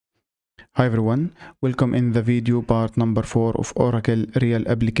Hi everyone, welcome in the video part number 4 of Oracle Real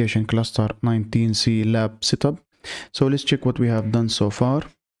Application Cluster 19c lab setup. So let's check what we have done so far.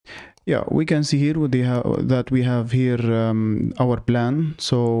 Yeah, we can see here that we have here our plan.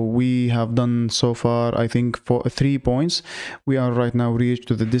 So we have done so far, I think, for 3 points. We are right now reached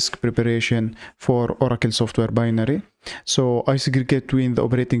to the disk preparation for Oracle software binary. So I segregate between the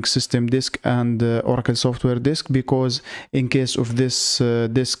operating system disk and Oracle software disk, because in case of this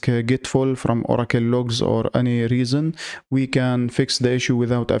disk get full from Oracle logs or any reason, we can fix the issue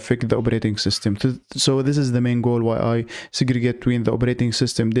without affect the operating system. So this is the main goal why I segregate between the operating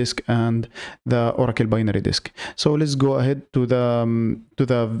system disk and the Oracle binary disk. So let's go ahead to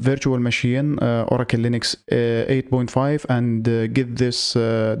the virtual machine Oracle Linux 8.5 and get this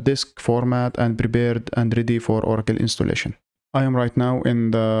disk format and prepared and ready for Oracle installation. I am right now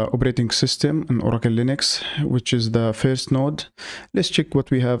in the operating system in Oracle Linux, which is the first node. Let's check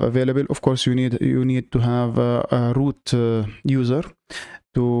what we have available. Of course, you need to have a root user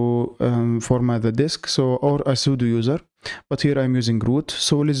to format the disk, so, or a sudo user, but here I'm using root.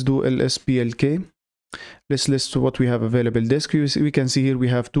 So let's do lsplk. Let's list what we have available disk. We can see here we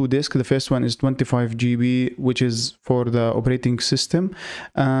have 2 disks. The first one is 25 GB, which is for the operating system,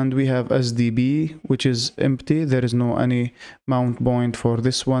 and we have SDB, which is empty. There is no any mount point for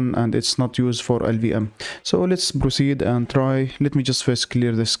this one, and it's not used for LVM. So let's proceed and try. Let me just first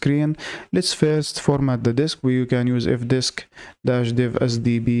clear the screen. Let's first format the disk. We can use fdisk-dev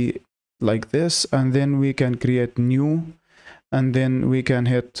SDB like this, and then we can create new. And then we can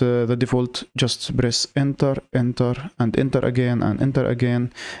hit the default, just press enter, enter, and enter again, and enter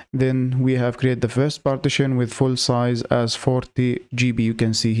again. Then we have created the first partition with full size as 40 GB. You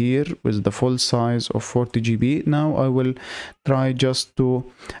can see here with the full size of 40 GB. Now I will try just to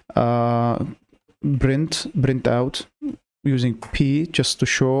print out using P just to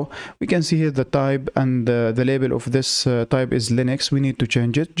show. We can see here the type and the label of this type is Linux. We need to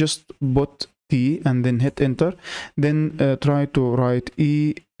change it. Just put T and then hit enter. Then try to write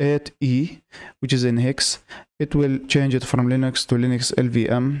E8E, which is in hex. It will change it from Linux to Linux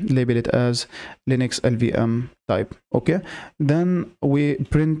LVM. Label it as Linux LVM type. Okay. Then we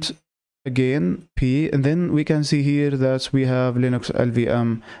print again P, and then we can see here that we have Linux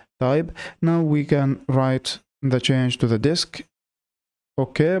LVM type. Now we can write the change to the disk.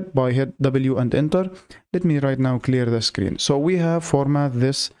 Okay, by hit W and enter. Let me right now clear the screen. So we have format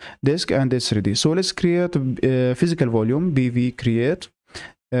this disk and it's ready. So let's create a physical volume, BV create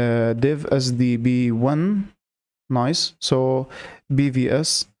dev SDB1. Nice. So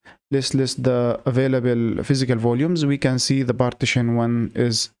BVS, let's list the available physical volumes. We can see the partition 1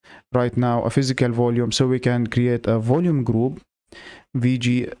 is right now a physical volume, so we can create a volume group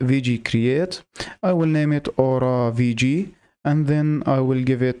VG create. I will name it Aura VG, and then I will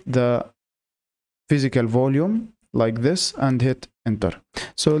give it the physical volume like this and hit enter.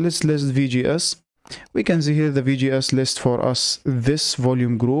 So let's list VGS. We can see here the VGS list for us this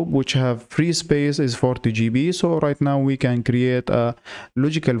volume group, which have free space is 40 GB. So right now we can create a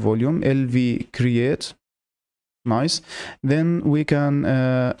logical volume LV create. Nice. Then we can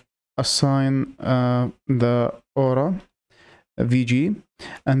assign the Aura VG,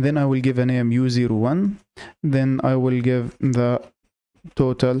 and then I will give a name u01. Then I will give the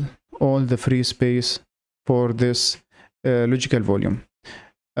total, all the free space for this logical volume.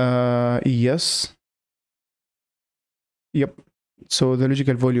 Yes. Yep. So the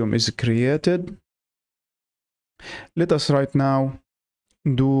logical volume is created. Let us right now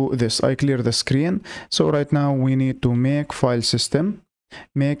do this. I clear the screen. So right now we need to make file system,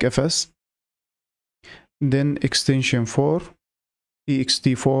 make fs, then extension 4,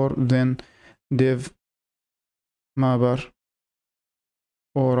 ext4, then dev mapper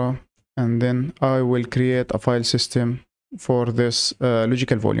Aura, and then I will create a file system for this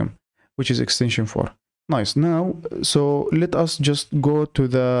logical volume, which is extension 4. Nice. Now, so let us just go to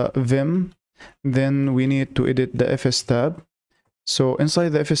the Vim. Then we need to edit the fstab. So inside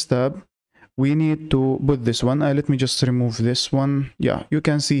the fstab, we need to put this one. Let me just remove this one. Yeah, you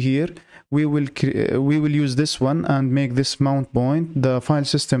can see here we will use this one and make this mount point. The file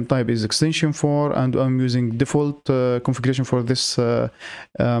system type is extension 4, and I'm using default configuration for this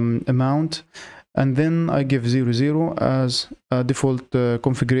mount, and then I give 00 as a default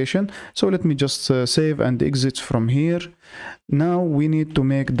configuration. So let me just save and exit from here. Now we need to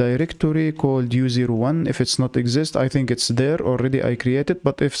make directory called u01. If it's not exist, I think it's there already, I created,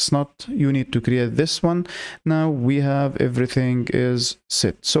 but if it's not, you need to create this one. Now we have everything is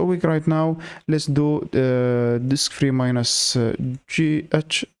set. So we right now, let's do disk free minus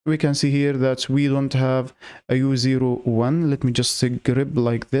gh. We can see here that we don't have a u01. Let me just grab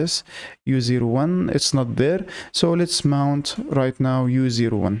like this, u01, it's not there. So let's mount right now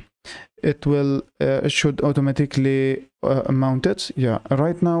u01. It will it should automatically mount it. Yeah,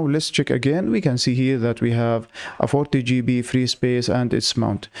 right now let's check again. We can see here that we have a 40 GB free space and it's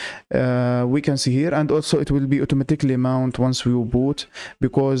mount. We can see here, and also it will be automatically mount once we boot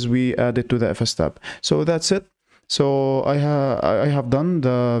because we added to the fstab. So that's it. So I have done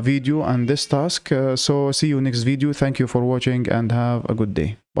the video and this task. So see you next video. Thank you for watching and have a good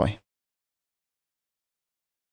day. Bye.